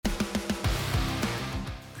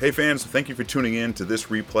Hey fans, thank you for tuning in to this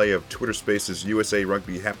replay of Twitter Spaces USA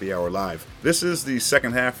Rugby Happy Hour Live. This is the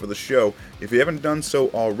second half of the show. If you haven't done so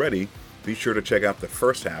already, be sure to check out the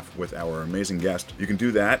first half with our amazing guest. You can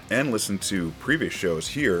do that and listen to previous shows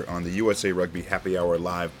here on the USA Rugby Happy Hour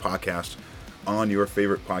Live podcast on your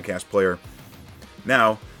favorite podcast player.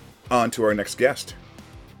 Now, on to our next guest.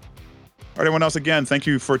 All right, everyone else, again, thank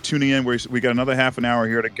you for tuning in. We got another half an hour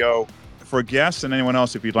here to go. For guests and anyone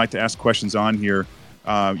else, if you'd like to ask questions on here,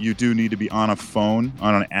 you do need to be on a phone,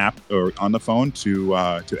 on an app, or on the phone to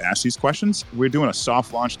ask these questions. We're doing a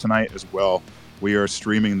soft launch tonight as well. We are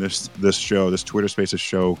streaming this show, this Twitter Spaces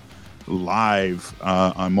show, live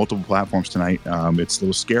on multiple platforms tonight. It's a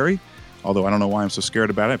little scary, although I don't know why I'm so scared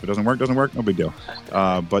about it. If it doesn't work, no big deal.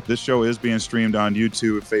 But this show is being streamed on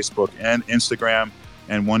YouTube, Facebook, and Instagram,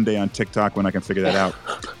 and one day on TikTok when I can figure that out.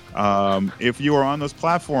 If you are on those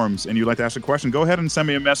platforms and you'd like to ask a question, go ahead and send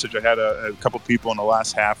me a message. I had a couple people in the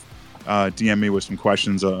last half DM me with some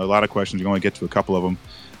questions, a lot of questions. You can only get to a couple of them.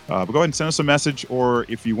 But go ahead and send us a message, or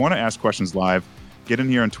if you want to ask questions live, get in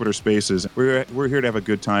here on Twitter Spaces. We're here to have a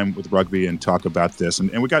good time with rugby and talk about this.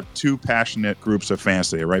 And we got two passionate groups of fans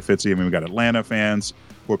today, right, Fitzy? I mean, we got Atlanta fans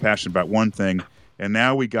who are passionate about one thing, and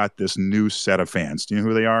now we got this new set of fans. Do you know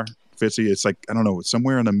who they are? Fitzy, it's like, I don't know,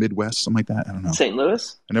 somewhere in the Midwest, something like that. I don't know. St.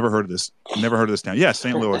 Louis? I never heard of this. Never heard of this town. Yes,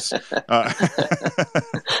 St. Louis.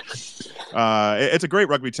 It's a great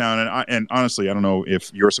rugby town, and honestly, I don't know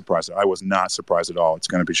if you're surprised. I was not surprised at all. It's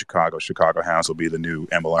going to be Chicago. Chicago Hounds will be the new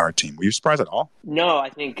MLR team. Were you surprised at all? No, I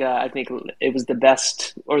think it was the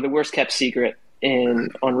best or the worst kept secret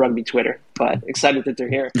on rugby Twitter, but excited that they're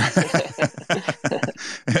here.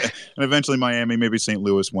 And eventually Miami, maybe St.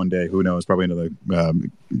 Louis one day. Who knows? Probably another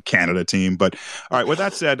Canada team. But all right, with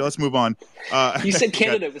that said, let's move on. You said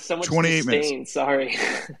Canada with so much disdain. Sorry.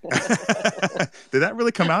 Did that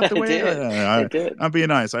really come out the way? It did. I'm being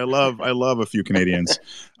nice. I love a few Canadians.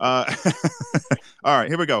 All right,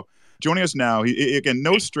 here we go. Joining us now, again,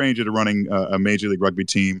 no stranger to running a Major League Rugby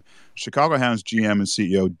team, Chicago Hounds GM and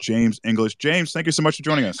CEO James English. James, thank you so much for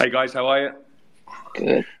joining us. Hey guys, how are you?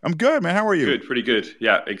 Good. I'm good, man. How are you? Good, pretty good.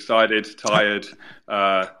 Yeah, excited, tired.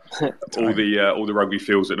 All the rugby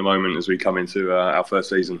feels at the moment as we come into our first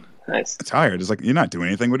season. Nice. Tired? It's like, you're not doing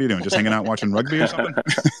anything. What are you doing? Just hanging out watching rugby or something?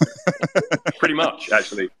 Pretty much,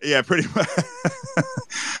 actually. Yeah, pretty much.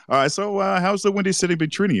 All right. So, how's the Windy City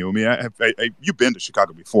been treating you? I mean, you've been to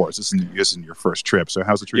Chicago before. This isn't your first trip. So,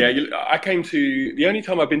 how's it treating you? Yeah, I came to the only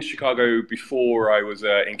time I've been to Chicago before I was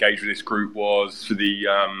engaged with this group was for the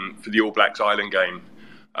All Blacks Island game,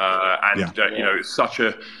 you know, it's such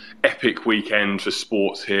a epic weekend for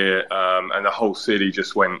sports here, and the whole city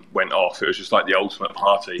just went off. It was just like the ultimate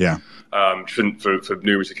party. Yeah. For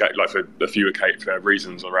numerous for a few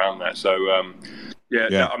reasons around that. So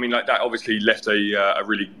I mean, like, that obviously left a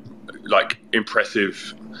really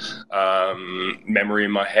impressive memory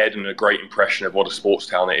in my head and a great impression of what a sports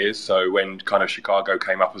town it is. So when kind of Chicago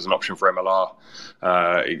came up as an option for MLR,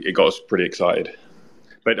 it got us pretty excited.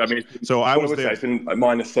 But I mean, so I was there. It's been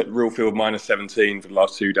real field -17 for the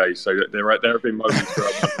last 2 days. So there have been moments where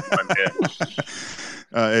I'm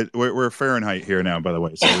here. We're Fahrenheit here now, by the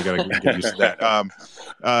way, so we got to get used to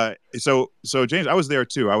that. So James, I was there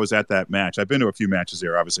too. I was at that match. I've been to a few matches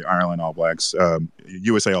there, obviously Ireland All Blacks,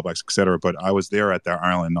 USA All Blacks, etc. But I was there at that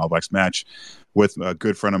Ireland All Blacks match with a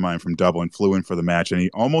good friend of mine from Dublin. Flew in for the match, and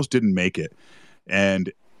he almost didn't make it.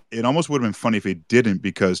 And it almost would have been funny if he didn't,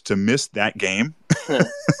 because to miss that game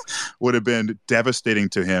would have been devastating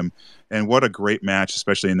to him. And what a great match,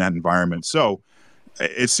 especially in that environment. So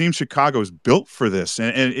it seems Chicago's built for this.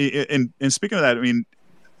 And speaking of that, I mean,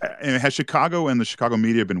 has Chicago and the Chicago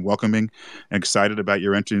media been welcoming and excited about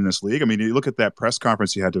your entry in this league? I mean, you look at that press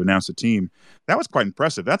conference you had to announce the team. That was quite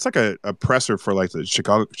impressive. That's like a presser for like the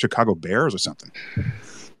Chicago Bears or something.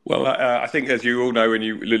 Well, I think, as you all know, when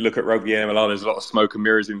you look at rugby and MLR, there's a lot of smoke and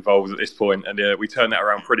mirrors involved at this point, and we turn that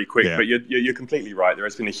around pretty quick. Yeah. But you're completely right. There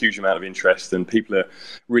has been a huge amount of interest, and people are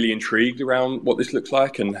really intrigued around what this looks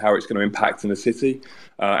like and how it's going to impact in the city,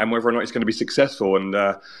 and whether or not it's going to be successful. And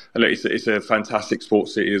look, it's a fantastic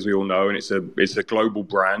sports city, as we all know, and it's a global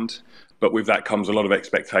brand. But with that comes a lot of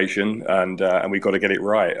expectation, and we've got to get it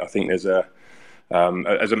right. I think there's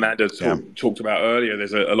as Amanda talked about earlier,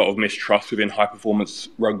 there's a lot of mistrust within high-performance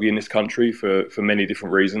rugby in this country for many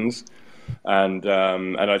different reasons. And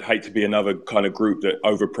I'd hate to be another kind of group that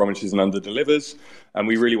over-promises and under-delivers. And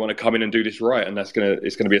we really want to come in and do this right. And it's going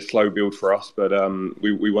to be a slow build for us. But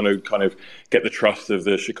we want to kind of get the trust of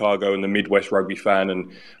the Chicago and the Midwest rugby fan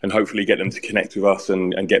and hopefully get them to connect with us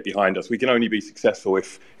and get behind us. We can only be successful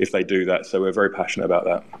if they do that. So we're very passionate about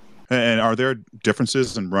that. And are there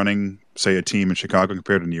differences in running say, a team in Chicago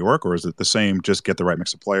compared to New York, or is it the same? Just get the right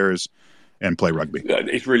mix of players and play rugby.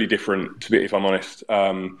 It's really different, if I'm honest.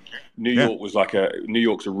 New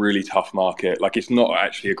York's a really tough market. Like, it's not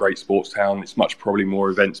actually a great sports town. It's probably more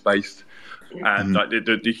events based. And like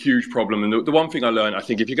the huge problem, and the one thing I learned, I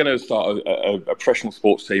think, if you're going to start a professional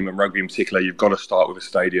sports team, and rugby in particular, you've got to start with a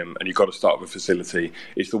stadium and you've got to start with a facility.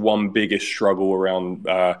 It's the one biggest struggle around,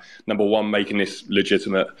 number one, making this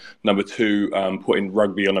legitimate, number two, putting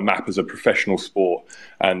rugby on a map as a professional sport,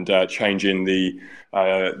 and changing the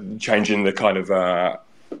kind of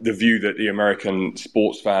the view that the American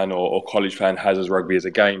sports fan or college fan has as rugby as a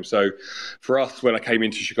game. So for us, when I came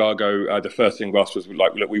into Chicago, the first thing for us was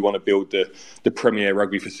like, look, we want to build the premier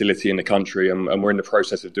rugby facility in the country, and we're in the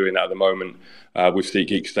process of doing that at the moment with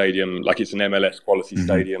SeatGeek Stadium. Like, it's an MLS quality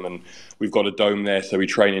stadium, and we've got a dome there, so we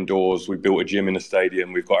train indoors. We built a gym in the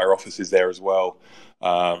stadium. We've got our offices there as well.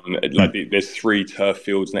 There's 3 turf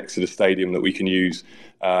fields next to the stadium that we can use,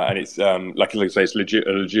 and it's like I say, it's a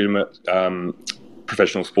legitimate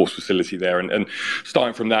professional sports facility there, and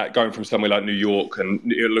starting from that, going from somewhere like New York, and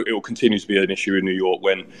it will continue to be an issue in New York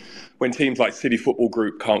when teams like City Football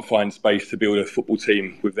Group can't find space to build a football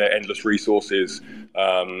team with their endless resources.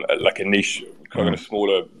 Like a niche, kind of a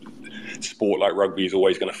smaller sport like rugby is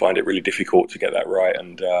always going to find it really difficult to get that right.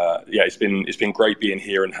 And it's been great being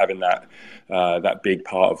here and having that big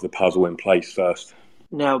part of the puzzle in place first.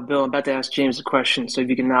 Now, Bill, I'm about to ask James a question, so if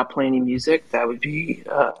you can not play any music, that would be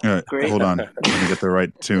great. Hold on. Let me get the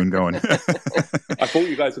right tune going. I thought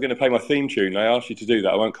you guys were going to play my theme tune. I asked you to do that.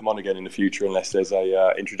 I won't come on again in the future unless there's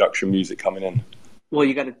a introduction music coming in. Well,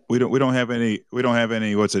 you got to. We don't have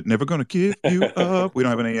any. What's it? Never gonna give you up. We don't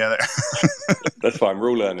have any. That's fine. We're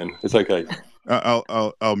all learning. It's okay.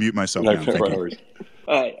 I'll mute myself. No, now. no worries.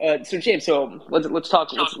 All right. So James, let's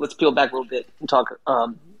talk. Let's peel back a little bit and talk.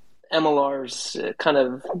 MLR's kind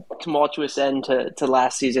of tumultuous end to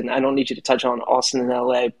last season. I don't need you to touch on Austin and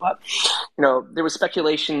LA, but there was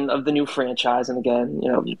speculation of the new franchise, and again,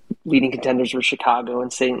 leading contenders were Chicago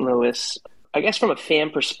and St. Louis. I guess from a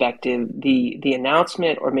fan perspective, the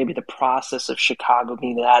announcement, or maybe the process of Chicago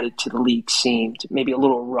being added to the league, seemed maybe a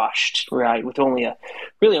little rushed, right? With only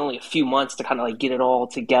a few months to kind of like get it all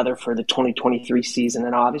together for the 2023 season,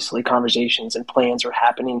 and obviously conversations and plans are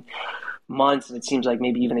happening months, and it seems like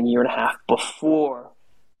maybe even a year and a half before.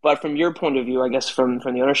 But from your point of view, I guess from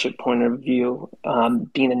the ownership point of view,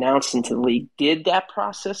 being announced into the league, did that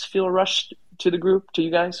process feel rushed to the group, to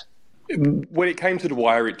you guys? When it came to the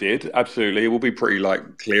wire, it did, absolutely. It will be pretty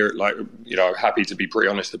clear, happy to be pretty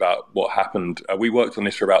honest about what happened. We worked on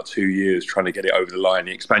this for about 2 years trying to get it over the line.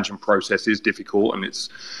 The expansion process is difficult, and it's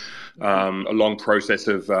a long process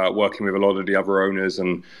of working with a lot of the other owners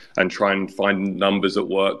and try and find numbers that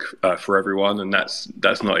work for everyone, and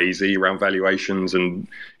that's not easy around valuations, and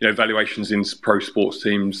valuations in pro sports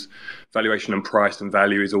teams, valuation and price and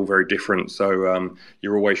value is all very different, so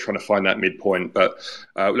you're always trying to find that midpoint. But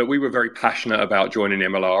look, we were very passionate about joining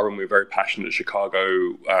MLR, and we were very passionate that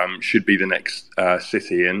Chicago should be the next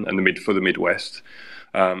city for the Midwest.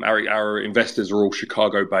 Our investors are all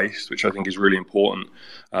Chicago-based, which I think is really important.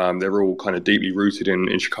 They're all kind of deeply rooted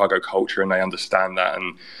in Chicago culture, and they understand that.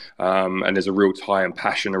 And there's a real tie and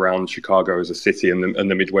passion around Chicago as a city and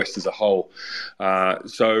the Midwest as a whole.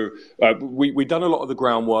 So we'd done a lot of the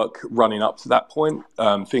groundwork running up to that point.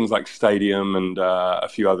 Things like stadium and a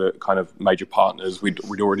few other kind of major partners we'd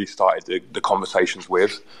already started the conversations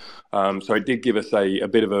with. So it did give us a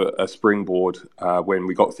bit of a springboard when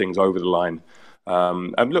we got things over the line.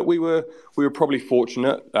 And look, we were probably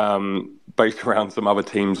fortunate, based around some other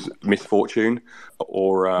teams' misfortune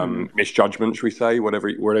or misjudgment, should we say, whatever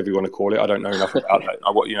you want to call it. I don't know enough about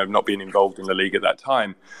that. Not being involved in the league at that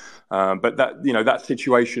time, but that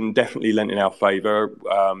situation definitely lent in our favour.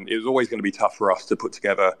 It was always going to be tough for us to put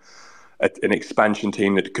together an expansion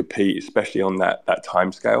team that could compete, especially on that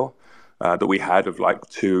time scale that we had of like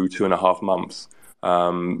 2.5 months.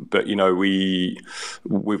 But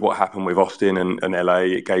with what happened with Austin and LA,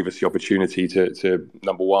 it gave us the opportunity to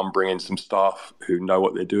number one, bring in some staff who know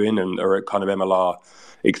what they're doing and are kind of MLR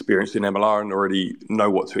experienced in MLR and already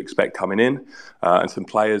know what to expect coming in, and some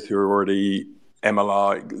players who are already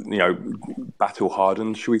MLR, battle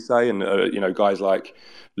hardened, should we say, and guys like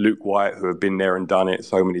Luke White, who have been there and done it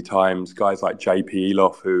so many times, guys like JP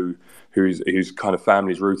Eloff, whose kind of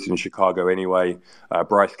family's rooted in Chicago anyway,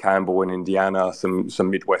 Bryce Campbell in Indiana, some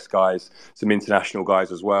Midwest guys, some international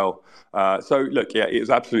guys as well. So look, yeah, it was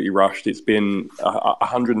absolutely rushed. It's been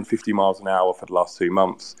 150 miles an hour for the last 2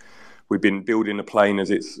 months. We've been building a plane as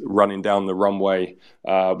it's running down the runway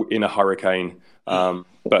in a hurricane. And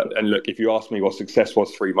look, if you asked me what success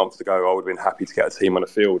was 3 months ago, I would have been happy to get a team on the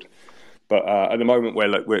field. But at the moment,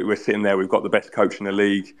 we're sitting there, we've got the best coach in the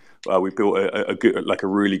league. We've built a good, like a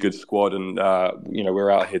really good squad, and we're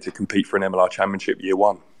out here to compete for an MLR championship year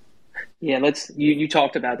one. Yeah, you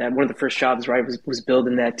talked about that. One of the first jobs, right, was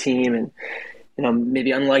building that team, and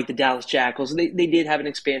maybe unlike the Dallas Jackals, they did have an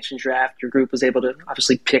expansion draft. Your group was able to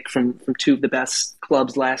obviously pick from two of the best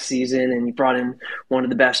clubs last season, and you brought in one of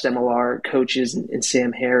the best MLR coaches in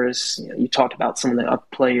Sam Harris. You talked about some of the up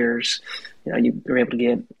players. You were able to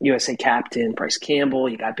get USA captain Bryce Campbell.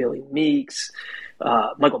 You got Billy Meeks.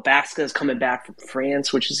 Michael Baska is coming back from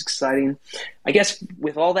France, which is exciting. I guess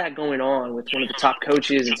with all that going on, with one of the top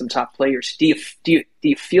coaches and some top players, do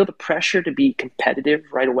you feel the pressure to be competitive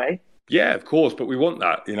right away? Yeah, of course, but we want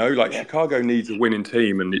that. Chicago needs a winning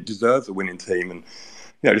team, and it deserves a winning team. And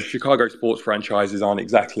the Chicago sports franchises aren't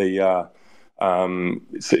exactly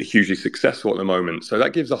hugely successful at the moment, so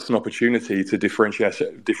that gives us an opportunity to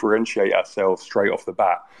differentiate ourselves straight off the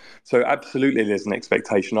bat. So absolutely, there's an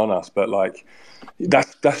expectation on us, but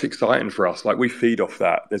that's exciting for us. We feed off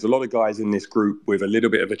that. There's a lot of guys in this group with a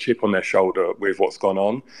little bit of a chip on their shoulder with what's gone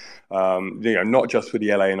on. Not just with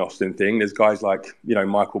the LA and Austin thing. There's guys like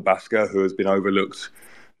Michael Baska, who has been overlooked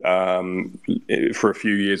for a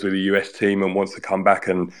few years with the US team and wants to come back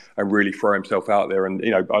and really throw himself out there. And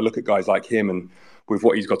I look at guys like him, and with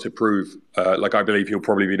what he's got to prove, I believe he'll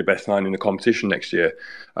probably be the best 9 in the competition next year.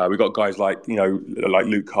 We've got guys like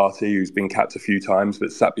Luke Carty, who's been capped a few times,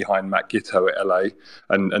 but sat behind Matt Gitto at LA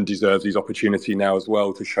and deserves his opportunity now as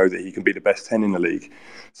well to show that he can be the best 10 in the league.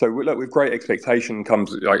 So look, with great expectation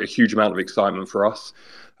comes a huge amount of excitement for us.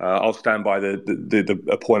 I'll stand by the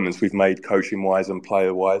appointments we've made, coaching wise and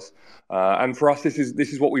player wise. And for us, this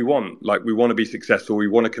is what we want. We want to be successful. We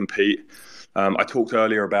want to compete. I talked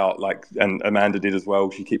earlier about and Amanda did as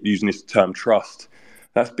well. She kept using this term trust.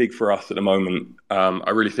 That's big for us at the moment. I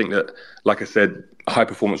really think that, like I said, high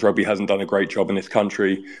performance rugby hasn't done a great job in this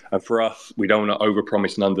country, and for us, we don't want to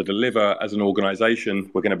overpromise and underdeliver. As an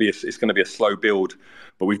organisation, it's going to be a slow build,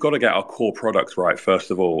 but we've got to get our core products right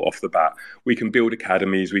first of all off the bat. We can build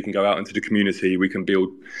academies, we can go out into the community, we can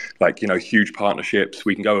build huge partnerships,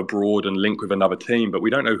 we can go abroad and link with another team, but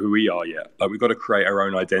we don't know who we are yet. We've got to create our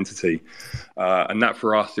own identity, and that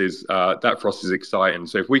for us is exciting.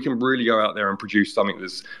 So if we can really go out there and produce something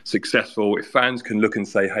that's successful, if fans can look and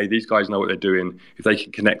say, hey, these guys know what they're doing, if they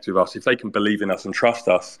can connect with us, if they can believe in us and trust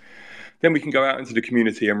us, then we can go out into the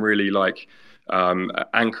community and really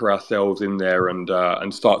anchor ourselves in there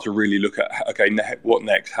and start to really look at, okay, what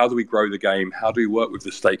next? How do we grow the game? How do we work with the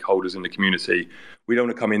stakeholders in the community? We don't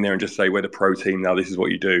want to come in there and just say, we're the pro team, now this is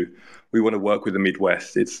what you do. We want to work with the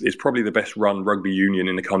Midwest. It's probably the best run rugby union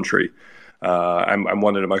in the country, and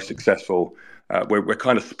one of the most successul. We're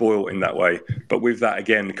kind of spoiled in that way, but with that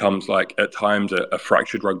again comes at times a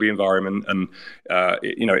fractured rugby environment, and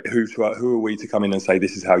who are we to come in and say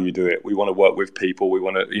this is how you do it? We want to work with people. We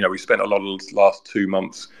want to we spent a lot of the last 2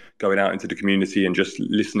 months going out into the community and just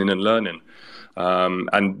listening and learning,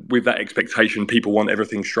 and with that expectation, people want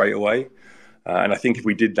everything straight away, and I think if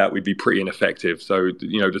we did that, we'd be pretty ineffective. So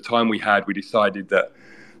the time we had, we decided that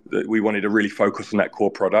we wanted to really focus on that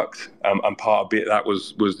core product, and part of it that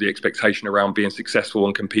was the expectation around being successful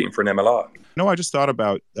and competing for an MLR. No, I just thought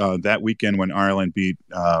about that weekend when Ireland beat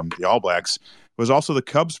the All Blacks. It was also the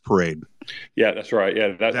Cubs parade. Yeah, that's right.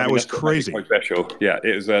 Yeah, that was crazy. Quite special. Yeah,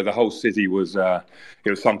 it was the whole city was it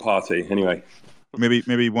was some party anyway.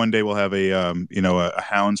 Maybe one day we'll have a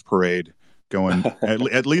Hounds parade going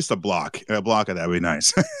at least a block of that would be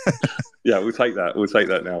nice. Yeah, we'll take that. We'll take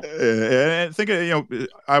that now. I think,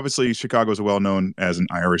 obviously Chicago is well known as an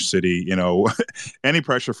Irish city. Any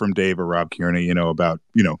pressure from Dave or Rob Kearney, about,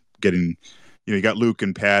 getting, you got Luke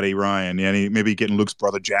and Patty, Ryan, maybe getting Luke's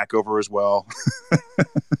brother Jack over as well.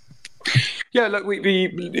 Yeah, look,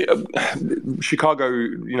 Chicago,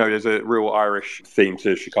 there's a real Irish theme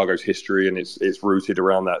to Chicago's history, and it's rooted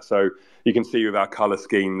around that. So you can see with our colour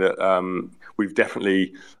scheme that we've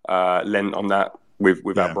definitely lent on that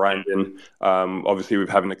with our branding. Obviously, with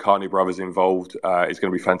having the Carney brothers involved, it's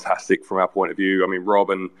going to be fantastic from our point of view. I mean,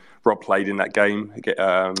 Rob played in that game, the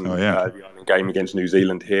Ireland game against New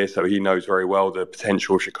Zealand here, so he knows very well the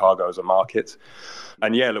potential of Chicago as a market.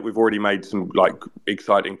 And yeah, look, we've already made some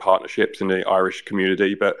exciting partnerships in the Irish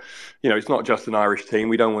community, but it's not just an Irish team.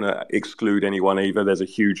 We don't want to exclude anyone either. There's a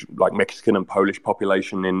huge Mexican and Polish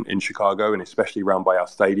population in Chicago, and especially around by our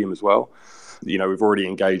stadium as well. We've already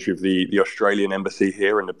engaged with the Australian embassy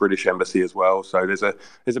here and the British embassy as well. So there's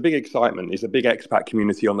a big excitement. There's a big expat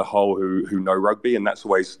community on the whole who know rugby, and that's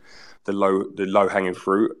always the low hanging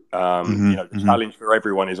fruit. The challenge for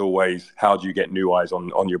everyone is always, how do you get new eyes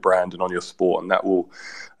on your brand and on your sport, and that will.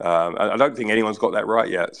 I don't think anyone's got that right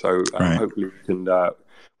yet. So hopefully we can.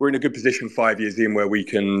 We're in a good position 5 years in where we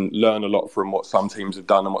can learn a lot from what some teams have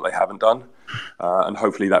done and what they haven't done, and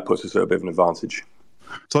hopefully that puts us at a bit of an advantage.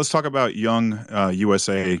 So let's talk about young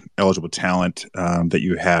USA eligible talent that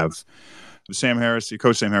you have. Coach Sam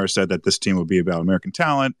Harris said that this team will be about American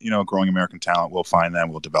talent, growing American talent. We'll find them,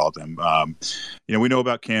 we'll develop them. We know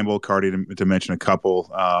about Campbell, Carty, to mention a couple.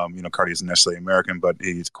 Carty isn't necessarily American, but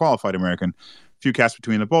he's a qualified American. A few casts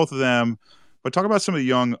between the both of them. But talk about some of the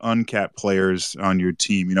young uncapped players on your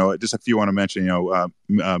team. Just a few I want to mention.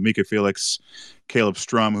 Mika Felix, Caleb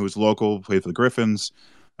Strum, who's local, played for the Griffins.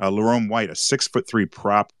 Lerome White, a 6'3"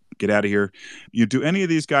 prop. Get out of here. Do any of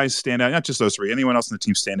these guys stand out? Not just those three. Anyone else on the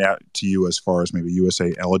team stand out to you as far as maybe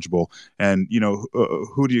USA eligible? And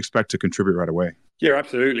who do you expect to contribute right away? Yeah,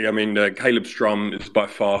 absolutely. I mean, Caleb Strum is by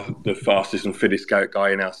far the fastest and fittest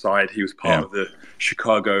guy in our side. He was part of the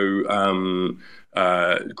Chicago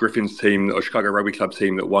Griffins team, or Chicago Rugby Club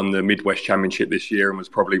team, that won the Midwest Championship this year and was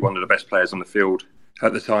probably one of the best players on the field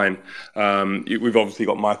at the time. We've obviously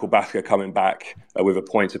got Michael Basker coming back with a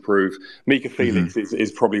point to prove. Mika Felix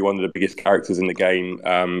is probably one of the biggest characters in the game.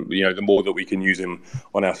 The more that we can use him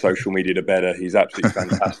on our social media, the better. He's absolutely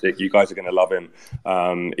fantastic. You guys are going to love him.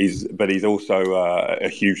 But he's also a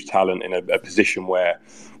huge talent in a position where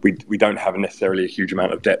we don't have necessarily a huge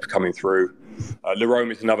amount of depth coming through.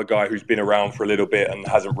 Lerome is another guy who's been around for a little bit and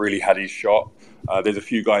hasn't really had his shot. There's a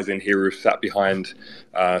few guys in here who've sat behind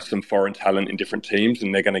some foreign talent in different teams,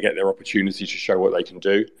 and they're going to get their opportunity to show what they can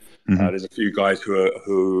do. There's a few guys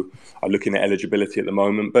who are looking at eligibility at the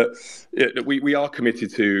moment, but we are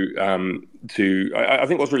committed to. I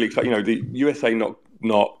think what's really exciting, the USA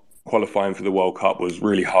not qualifying for the World Cup was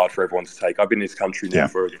really hard for everyone to take. I've been in this country now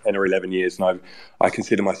for 10 or 11 years, and I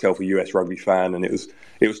consider myself a US rugby fan, and it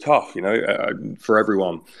was tough, for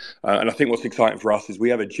everyone. And I think what's exciting for us is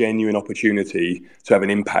we have a genuine opportunity to have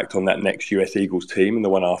an impact on that next US Eagles team and the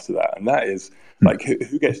one after that. And that is, like,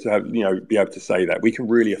 who gets to have, be able to say that? We can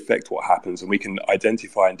really affect what happens, and we can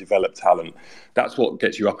identify and develop talent. That's what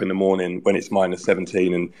gets you up in the morning when it's minus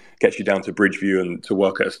 17 and gets you down to Bridgeview and to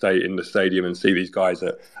work in the stadium and see these guys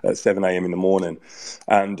at 7 a.m. in the morning.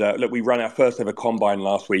 And look, we ran our first ever combine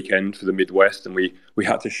last weekend for the Midwest, and we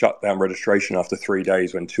had to shut down registration after 3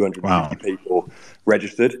 days when 250 people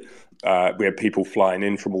registered. We had people flying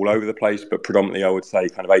in from all over the place, but predominantly I would say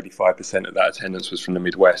kind of 85% of that attendance was from the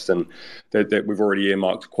Midwest. And we've already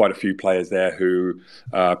earmarked quite a few players there who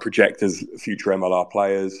project as future MLR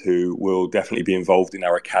players, who will definitely be involved in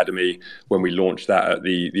our academy when we launch that at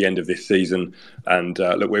the end of this season. And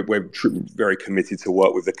look, we're very committed to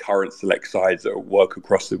work with the current select sides that work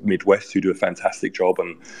across the Midwest, who do a fantastic job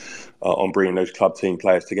on bringing those club team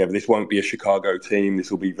players together. This won't be a Chicago team. This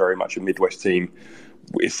will be very much a Midwest team.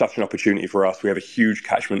 It's such an opportunity for us. We have a huge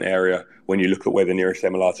catchment area when you look at where the nearest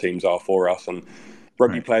MLR teams are for us. And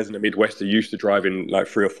rugby players in the Midwest are used to driving like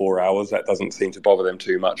 3 or 4 hours. That doesn't seem to bother them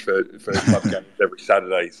too much for club games every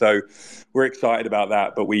Saturday. So we're excited about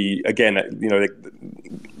that. But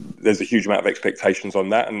there's a huge amount of expectations on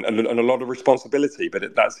that and a lot of responsibility.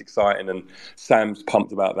 But that's exciting. And Sam's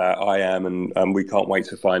pumped about that. I am. And we can't wait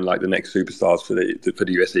to find like the next superstars for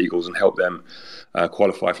the US Eagles and help them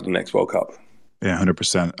qualify for the next World Cup. Yeah,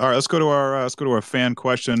 100%. All right, let's go to our fan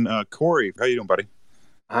question. Corey, how you doing, buddy?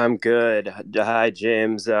 I'm good. Hi,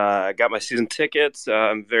 James. I got my season tickets.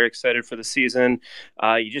 I'm very excited for the season.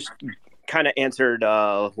 You just kind of answered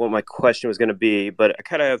what my question was going to be, but I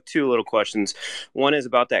kind of have two little questions. One is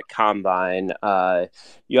about that combine.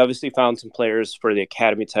 You obviously found some players for the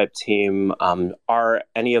academy type team. Are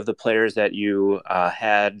any of the players that you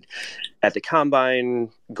had at the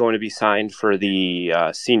combine going to be signed for the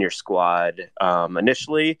senior squad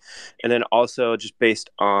initially? And then also just based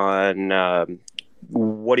on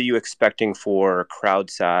what are you expecting for crowd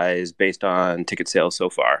size based on ticket sales so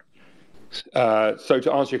far? So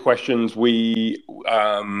to answer your questions, we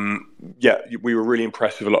were really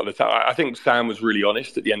impressed with a lot of the time. I think Sam was really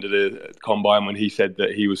honest at the end of the combine when he said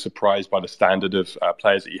that he was surprised by the standard of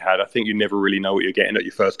players that you had. I think you never really know what you're getting at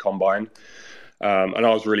your first combine. And I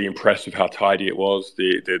was really impressed with how tidy it was.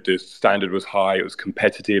 The standard was high. It was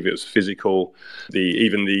competitive. It was physical.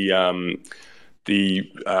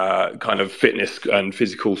 The kind of fitness and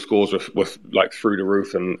physical scores were like through the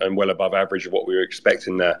roof and well above average of what we were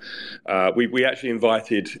expecting there. We actually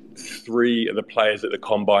invited 3 of the players at the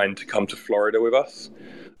combine to come to Florida with us.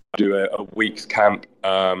 do a week's camp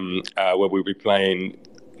where we'll be playing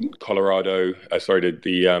Colorado,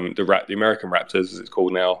 the American Raptors, as it's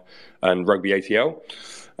called now, and Rugby ATL.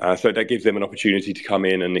 So that gives them an opportunity to come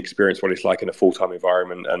in and experience what it's like in a full-time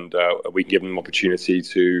environment, and we give them an opportunity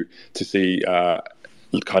to see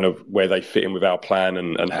kind of where they fit in with our plan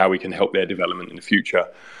and how we can help their development in the future.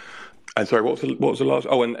 And sorry, what was the last?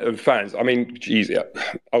 Oh, and fans. I mean, geez,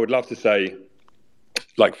 I would love to say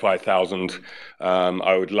like 5,000.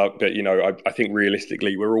 I would love, but I think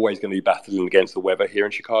realistically, we're always going to be battling against the weather here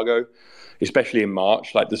in Chicago, especially in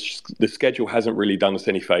March. Like the schedule hasn't really done us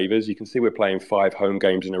any favors. You can see we're playing 5 home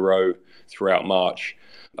games in a row throughout March.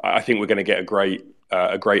 I think we're going to get a great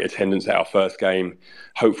attendance at our first game.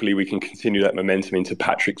 Hopefully we can continue that momentum into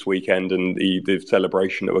Patrick's weekend and the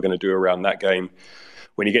celebration that we're going to do around that game.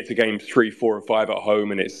 When you get to games 3, 4, and 5 at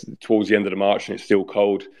home and it's towards the end of the March and it's still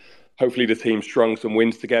cold, hopefully the team strung some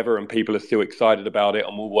wins together and people are still excited about it,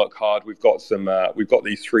 and we'll work hard. We've got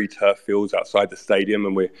these 3 turf fields outside the stadium,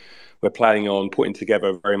 and we're planning on putting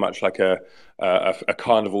together very much like a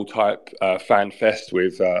carnival type fan fest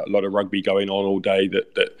with a lot of rugby going on all day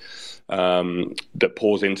that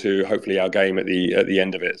pours into hopefully our game at the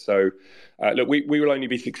end of it. So look, we will only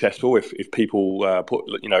be successful if people put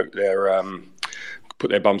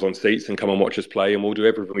their bums on seats and come and watch us play, and we'll do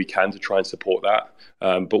everything we can to try and support that.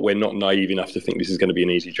 But we're not naive enough to think this is going to be an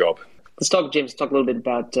easy job. Let's talk a little bit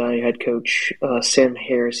about your head coach, Sam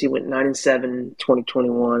Harris. He went 9-7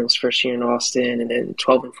 2021, his first year in Austin, and then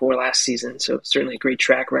 12-4 last season. So certainly a great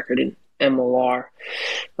track record in MLR.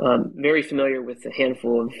 Very familiar with a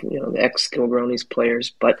handful of the ex-Kilgronis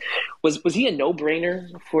players, but was he a no-brainer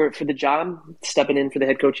for the job, stepping in for the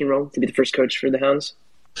head coaching role to be the first coach for the Hounds?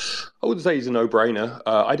 I wouldn't say he's a no-brainer.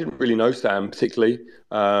 I didn't really know Sam particularly.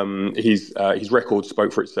 His record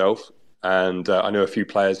spoke for itself, and I know a few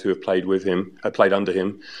players who have played under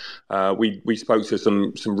him. We spoke to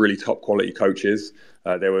some really top quality coaches.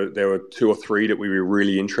 There were 2 or 3 that we were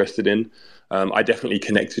really interested in. I definitely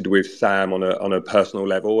connected with Sam on a personal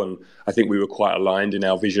level, and I think we were quite aligned in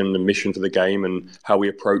our vision and mission for the game and how we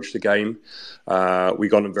approached the game. We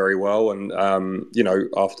got on very well, and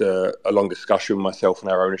after a long discussion with myself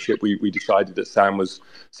and our ownership, we decided that Sam was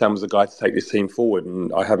the guy to take this team forward,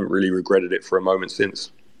 and I haven't really regretted it for a moment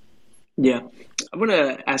since. Yeah. I want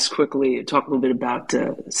to talk a little bit about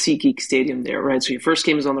SeatGeek Stadium there, right? So your first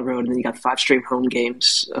game is on the road, and then you got 5 straight home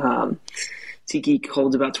games. SeatGeek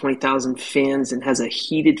holds about 20,000 fans and has a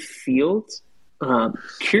heated field.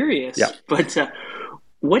 Curious, yeah. But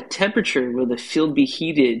what temperature will the field be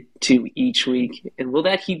heated to each week? And will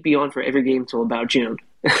that heat be on for every game till about June?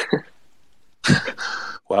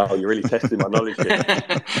 Wow, you're really testing my knowledge here.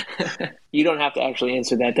 You don't have to actually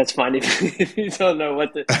answer that. That's fine if you don't know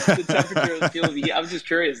what the temperature of the field will be. I'm just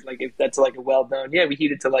curious, like if that's like a well-known, we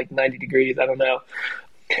heat it to like 90 degrees. I don't know.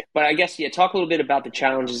 But I guess, talk a little bit about the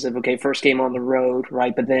challenges of, first game on the road,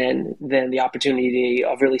 right? But then the opportunity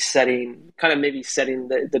of really setting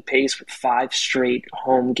the pace with 5 straight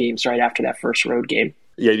home games right after that first road game.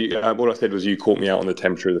 Yeah, what I said was you caught me out on the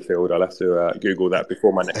temperature of the field. I'll have to Google that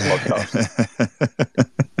before my next podcast.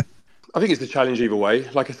 I think it's a challenge either way.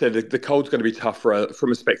 Like I said, the cold's going to be tough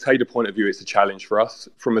from a spectator point of view. It's a challenge for us.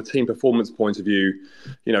 From a team performance point of view,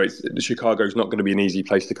 Chicago's not going to be an easy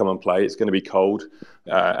place to come and play. It's going to be cold,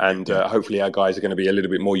 and hopefully our guys are going to be a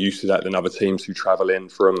little bit more used to that than other teams who travel in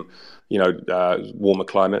from warmer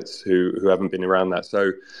climates who haven't been around that.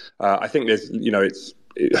 So I think there's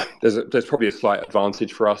probably a slight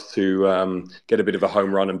advantage for us to get a bit of a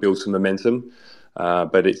home run and build some momentum.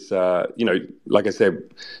 But it's, like I said,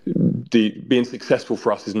 being successful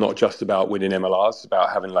for us is not just about winning MLRs. It's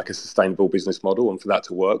about having like a sustainable business model. And for that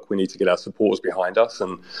to work, we need to get our supporters behind us,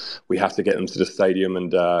 and we have to get them to the stadium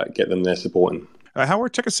and get them there supporting. How are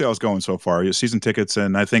ticket sales going so far? Your season tickets,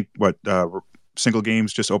 and I think single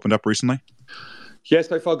games just opened up recently? Yeah,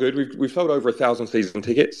 so far good. We've sold over 1,000 season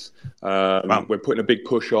tickets. Wow. We're putting a big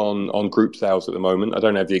push on group sales at the moment. I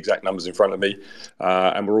don't have the exact numbers in front of me,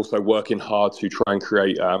 and we're also working hard to try and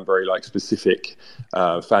create very specific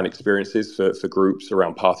fan experiences for groups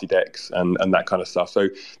around party decks and that kind of stuff. So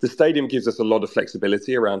the stadium gives us a lot of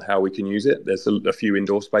flexibility around how we can use it. There's a few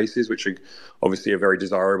indoor spaces which are obviously very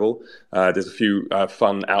desirable. There's a few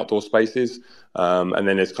fun outdoor spaces. And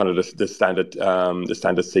then there's kind of the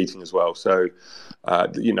standard seating as well. So,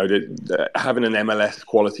 having an MLS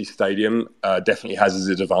quality stadium definitely has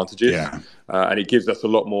its advantages, and it gives us a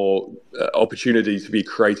lot more opportunity to be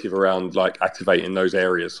creative around activating those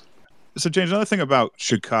areas. So, James, another thing about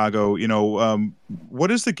Chicago,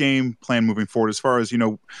 what is the game plan moving forward as far as,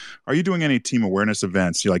 are you doing any team awareness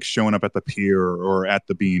events? You like showing up at the pier or at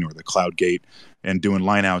the Bean or the Cloud Gate and doing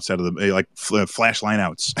lineouts out of the flash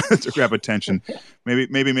lineouts to grab attention?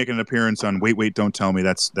 Maybe making an appearance on Wait, Don't Tell Me.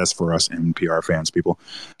 That's for us NPR fans, people.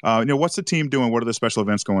 What's the team doing? What are the special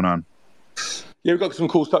events going on? Yeah, we've got some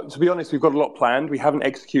cool stuff. To be honest, we've got a lot planned. We haven't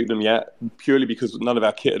executed them yet, purely because none of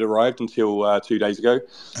our kit had arrived until 2 days ago.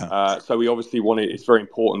 So we obviously it's very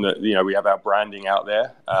important that, we have our branding out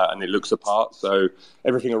there and it looks the part. So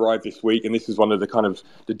everything arrived this week, and this is one of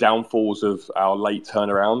the downfalls of our late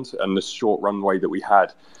turnaround and the short runway that we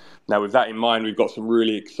had. Now, with that in mind, we've got some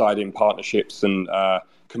really exciting partnerships and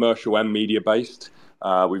commercial and media-based.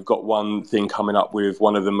 We've got one thing coming up with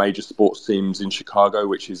one of the major sports teams in Chicago,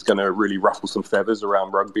 which is going to really ruffle some feathers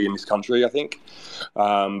around rugby in this country, I think.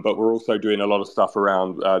 But we're also doing a lot of stuff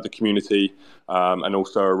around the community and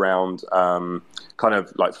also around kind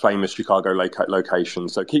of like famous Chicago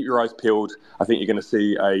locations. So keep your eyes peeled. I think you're going to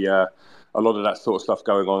see a lot of that sort of stuff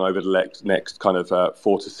going on over the next kind of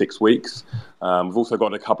 4 to 6 weeks. We've also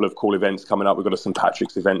got a couple of cool events coming up. We've got a St.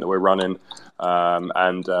 Patrick's event that we're running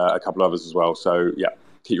and a couple others as well. So, yeah,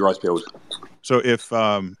 keep your eyes peeled. So if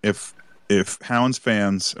Hounds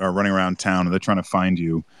fans are running around town and they're trying to find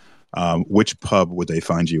you, which pub would they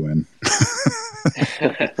find you in?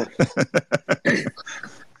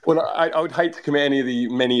 Well, I would hate to commit any of the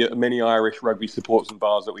many Irish rugby supports and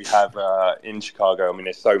bars that we have in Chicago. I mean,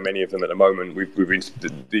 there's so many of them at the moment. We've been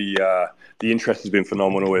the interest has been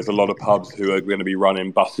phenomenal. There's a lot of pubs who are going to be running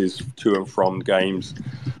buses to and from games.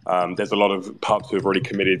 There's a lot of pubs who have already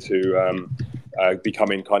committed to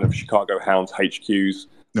becoming kind of Chicago Hounds HQs.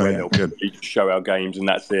 Where they'll show our games and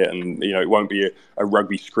that's it. And, it won't be a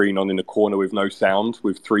rugby screen on in the corner with no sound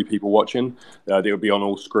with 3 people watching. They'll be on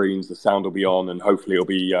all screens. The sound will be on, and hopefully it'll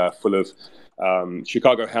be full of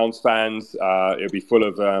Chicago Hounds fans. It'll be full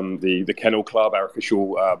of the Kennel Club, our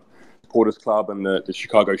official supporters club, and the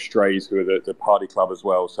Chicago Strays, who are the party club as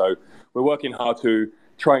well. So we're working hard to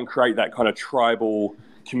try and create that kind of tribal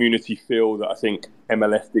community feel that I think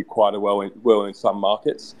MLS did quite well in some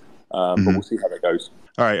markets. But we'll see how that goes.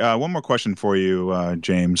 All right, one more question for you,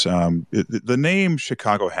 James. The name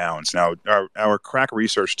Chicago Hounds. Now, our crack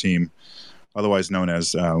research team, otherwise known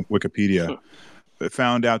as Wikipedia,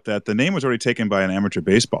 found out that the name was already taken by an amateur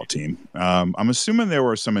baseball team. I'm assuming there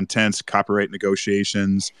were some intense copyright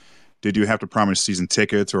negotiations. Did you have to promise season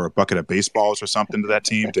tickets or a bucket of baseballs or something to that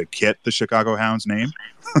team to get the Chicago Hounds name?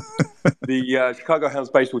 The Chicago Hounds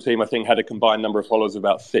baseball team, I think, had a combined number of followers of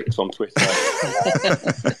about 6 on Twitter,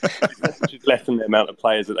 which is less than the amount of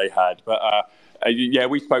players that they had. But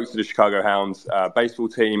we spoke to the Chicago Hounds baseball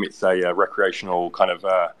team. It's a recreational kind of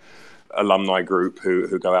alumni group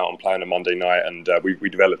who go out and play on a Monday night, and we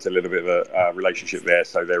developed a little bit of a relationship there.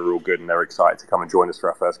 So they were all good, and they're excited to come and join us for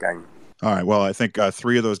our first game. All right. Well, I think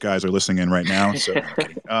 3 of those guys are listening in right now. So,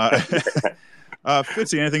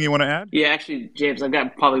 Fitzy, anything you want to add? Yeah, actually, James, I've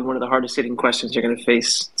got probably one of the hardest hitting questions you're going to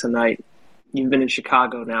face tonight. You've been in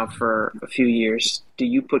Chicago now for a few years. Do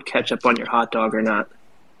you put ketchup on your hot dog or not?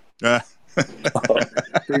 These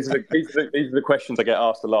are the questions I get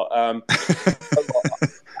asked a lot.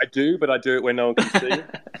 I do, but I do it when no one can see,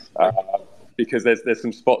 because there's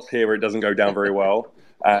some spots here where it doesn't go down very well.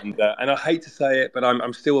 And I hate to say it, but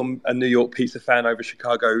I'm still a New York pizza fan over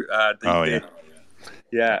Chicago.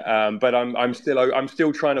 But I'm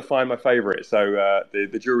still trying to find my favorite. So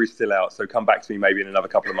the jury's still out. So come back to me maybe in another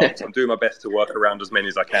couple of months. I'm doing my best to work around as many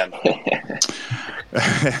as I can.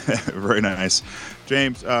 Very nice,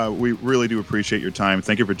 James. We really do appreciate your time.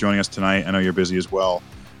 Thank you for joining us tonight. I know you're busy as well.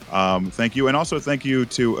 Thank you, and also thank you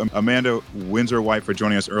to Amanda Windsor-White for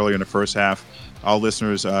joining us earlier in the first half. All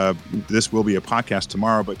listeners, this will be a podcast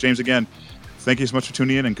tomorrow. But James, again, thank you so much for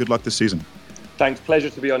tuning in, and good luck this season. Thanks. Pleasure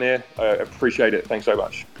to be on here. I appreciate it. Thanks so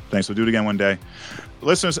much. Thanks. We'll do it again one day.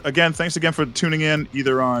 Listeners, again, thanks again for tuning in,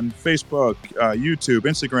 either on Facebook, YouTube,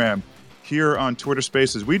 Instagram, here on Twitter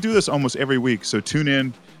Spaces. We do this almost every week, so tune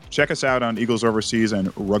in. Check us out on Eagles Overseas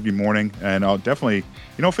and Rugby Morning, and I'll definitely,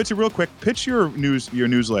 Fitzy, real quick, pitch your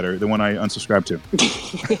newsletter, the one I unsubscribed to.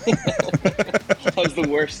 That was the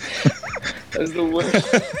worst. That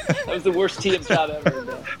was the worst TM job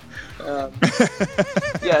ever.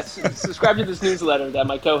 Yes, subscribe to this newsletter that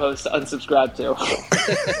my co-host unsubscribed to.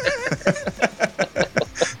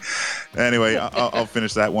 Anyway, I'll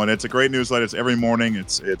finish that one. It's a great newsletter. It's every morning.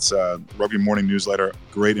 It's Rugby Morning newsletter.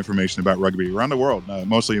 Great information about rugby around the world,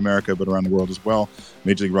 mostly America, but around the world as well.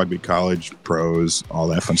 Major League Rugby, college, pros, all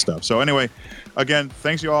that fun stuff. So anyway, again,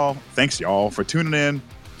 thanks y'all for tuning in.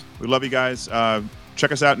 We love you guys.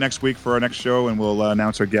 check us out next week for our next show, and we'll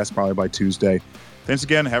announce our guest probably by Tuesday. Thanks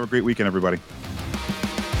again. Have a great weekend, everybody.